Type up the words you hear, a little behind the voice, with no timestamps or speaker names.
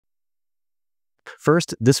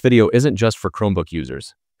First, this video isn't just for Chromebook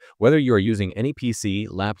users. Whether you are using any PC,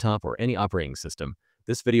 laptop, or any operating system,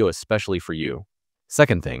 this video is specially for you.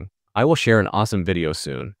 Second thing, I will share an awesome video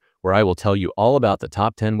soon where I will tell you all about the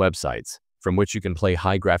top 10 websites from which you can play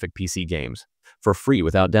high-graphic PC games for free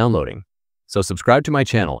without downloading. So subscribe to my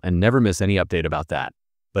channel and never miss any update about that.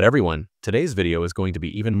 But everyone, today's video is going to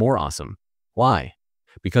be even more awesome. Why?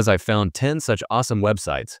 Because I've found 10 such awesome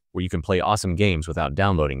websites where you can play awesome games without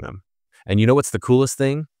downloading them. And you know what's the coolest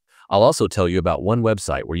thing? I'll also tell you about one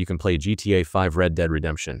website where you can play GTA 5 Red Dead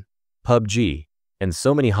Redemption, PUBG, and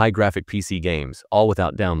so many high-graphic PC games, all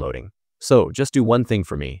without downloading. So just do one thing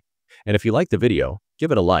for me. And if you like the video,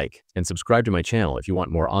 give it a like and subscribe to my channel if you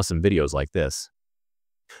want more awesome videos like this.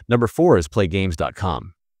 Number 4 is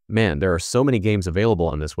playgames.com. Man, there are so many games available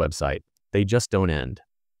on this website, they just don't end.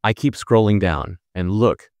 I keep scrolling down, and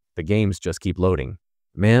look, the games just keep loading.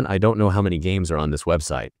 Man, I don't know how many games are on this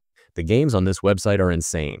website. The games on this website are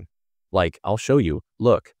insane. Like, I'll show you,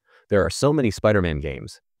 look, there are so many Spider-Man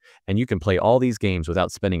games, and you can play all these games without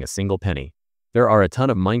spending a single penny. There are a ton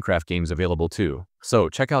of Minecraft games available too, so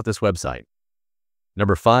check out this website.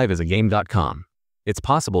 Number 5 is agame.com. It's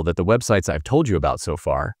possible that the websites I've told you about so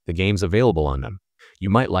far, the games available on them, you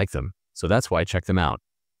might like them, so that's why check them out.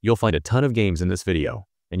 You'll find a ton of games in this video,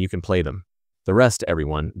 and you can play them. The rest,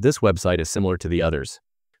 everyone, this website is similar to the others.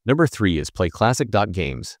 Number 3 is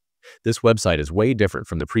playclassic.games. This website is way different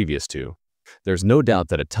from the previous two. There's no doubt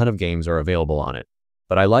that a ton of games are available on it,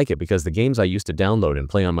 but I like it because the games I used to download and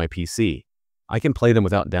play on my PC, I can play them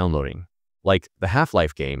without downloading. Like the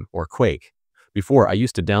Half-Life game or Quake. Before, I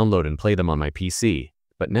used to download and play them on my PC,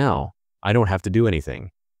 but now, I don't have to do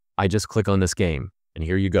anything. I just click on this game, and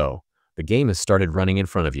here you go. The game has started running in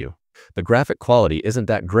front of you. The graphic quality isn't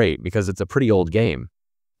that great because it's a pretty old game.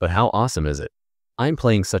 But how awesome is it? I'm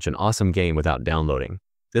playing such an awesome game without downloading.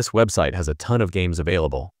 This website has a ton of games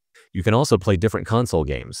available. You can also play different console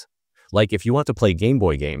games. Like if you want to play Game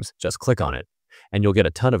Boy games, just click on it, and you'll get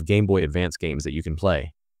a ton of Game Boy Advance games that you can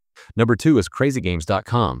play. Number 2 is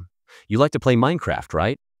crazygames.com. You like to play Minecraft,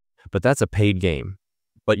 right? But that's a paid game.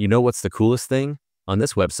 But you know what's the coolest thing? On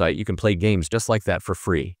this website, you can play games just like that for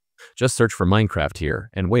free. Just search for Minecraft here,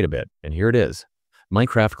 and wait a bit, and here it is.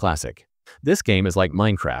 Minecraft Classic. This game is like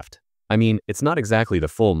Minecraft. I mean, it's not exactly the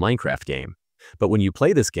full Minecraft game, but when you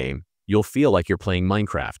play this game, you'll feel like you're playing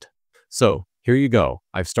Minecraft. So, here you go.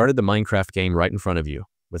 I've started the Minecraft game right in front of you,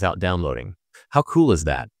 without downloading. How cool is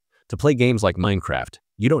that? To play games like Minecraft,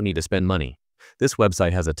 you don't need to spend money. This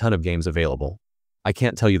website has a ton of games available. I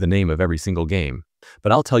can't tell you the name of every single game,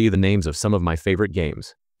 but I'll tell you the names of some of my favorite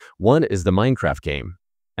games. One is the Minecraft game,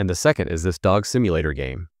 and the second is this dog simulator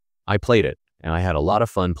game. I played it, and I had a lot of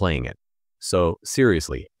fun playing it. So,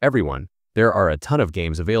 seriously, everyone, there are a ton of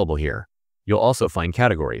games available here. You'll also find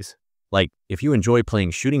categories. Like, if you enjoy playing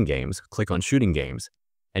shooting games, click on shooting games,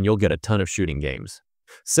 and you'll get a ton of shooting games.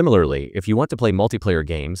 Similarly, if you want to play multiplayer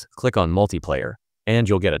games, click on multiplayer, and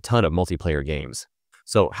you'll get a ton of multiplayer games.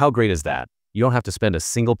 So how great is that? You don't have to spend a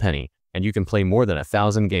single penny, and you can play more than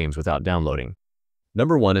 1,000 games without downloading.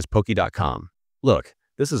 Number 1 is Poke.com. Look,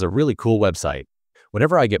 this is a really cool website.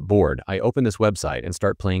 Whenever I get bored, I open this website and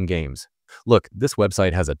start playing games. Look, this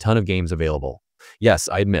website has a ton of games available. Yes,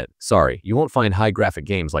 I admit, sorry, you won't find high-graphic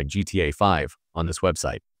games like GTA 5 on this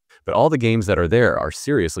website. But all the games that are there are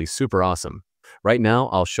seriously super awesome. Right now,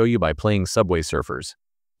 I'll show you by playing Subway Surfers.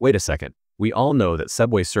 Wait a second. We all know that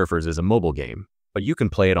Subway Surfers is a mobile game, but you can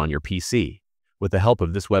play it on your PC with the help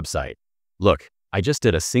of this website. Look, I just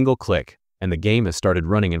did a single click, and the game has started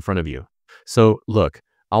running in front of you. So, look,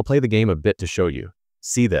 I'll play the game a bit to show you.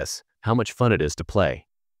 See this, how much fun it is to play.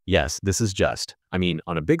 Yes, this is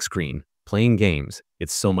on a big screen, playing games,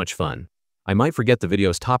 it's so much fun. I might forget the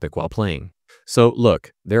video's topic while playing. So,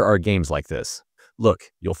 look, there are games like this. Look,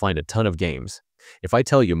 you'll find a ton of games. If I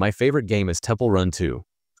tell you my favorite game is Temple Run 2,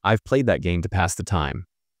 I've played that game to pass the time.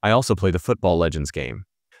 I also play the Football Legends game.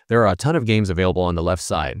 There are a ton of games available on the left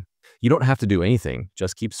side. You don't have to do anything,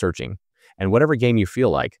 just keep searching. And whatever game you feel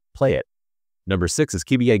like, play it. Number 6 is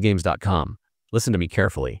kbagames.com. Listen to me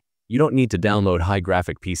carefully. You don't need to download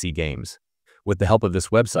high-graphic PC games. With the help of this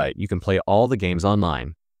website, you can play all the games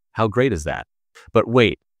online. How great is that? But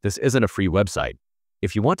wait, this isn't a free website.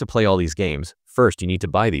 If you want to play all these games, first you need to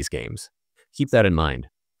buy these games. Keep that in mind.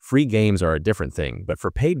 Free games are a different thing, but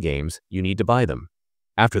for paid games, you need to buy them.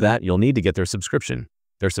 After that, you'll need to get their subscription.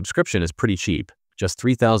 Their subscription is pretty cheap, just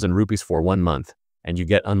 3,000 rupees for 1 month, and you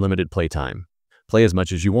get unlimited playtime. Play as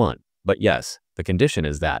much as you want, but yes, the condition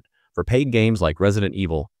is that, for paid games like Resident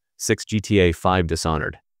Evil 6, GTA 5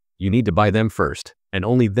 Dishonored, you need to buy them first, and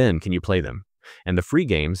only then can you play them. And the free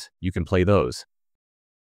games, you can play those.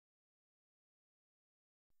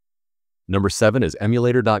 Number 7 is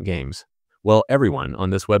emulator.games. Well, everyone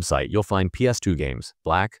on this website you'll find PS2 games,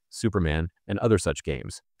 Black, Superman, and other such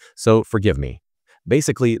games. So forgive me.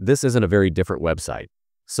 Basically, this isn't a very different website.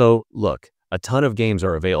 So look, a ton of games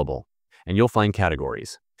are available, and you'll find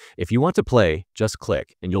categories. If you want to play, just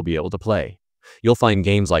click and you'll be able to play. You'll find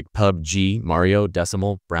games like PUBG, Mario,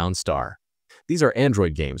 Decimal, Brown Star. These are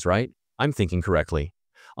Android games, right? I'm thinking correctly.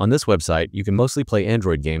 On this website, you can mostly play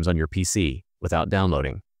Android games on your PC without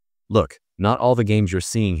downloading. Look, not all the games you're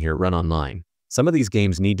seeing here run online. Some of these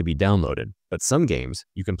games need to be downloaded, but some games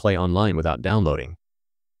you can play online without downloading.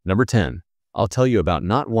 Number 10. I'll tell you about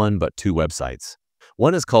not one but two websites.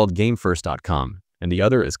 One is called GameFirst.com and the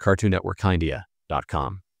other is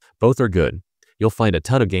CartoonNetworkIndia.com. Both are good. You'll find a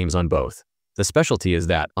ton of games on both. The specialty is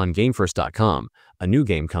that on GameFirst.com, a new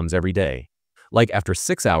game comes every day. Like after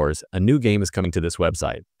 6 hours, a new game is coming to this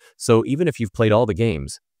website. So even if you've played all the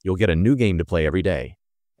games, you'll get a new game to play every day.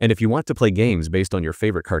 And if you want to play games based on your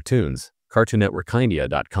favorite cartoons,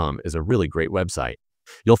 CartoonNetworkIndia.com is a really great website.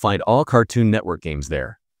 You'll find all Cartoon Network games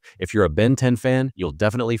there. If you're a Ben 10 fan, you'll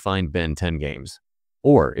definitely find Ben 10 games.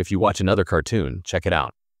 Or if you watch another cartoon, check it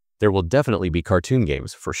out. There will definitely be cartoon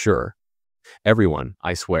games for sure. Everyone,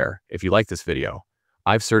 I swear, if you like this video,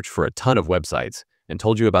 I've searched for a ton of websites and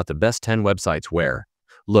told you about the best 10 websites where,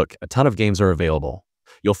 look, a ton of games are available.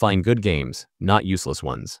 You'll find good games, not useless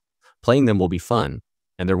ones. Playing them will be fun,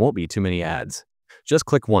 and there won't be too many ads. Just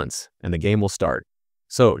click once, and the game will start.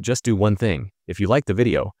 So just do one thing. If you like the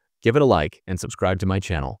video, give it a like and subscribe to my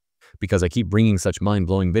channel, because I keep bringing such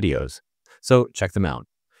mind-blowing videos. So check them out.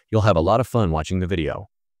 You'll have a lot of fun watching the video.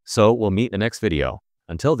 So we'll meet in the next video.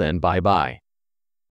 Until then, bye-bye.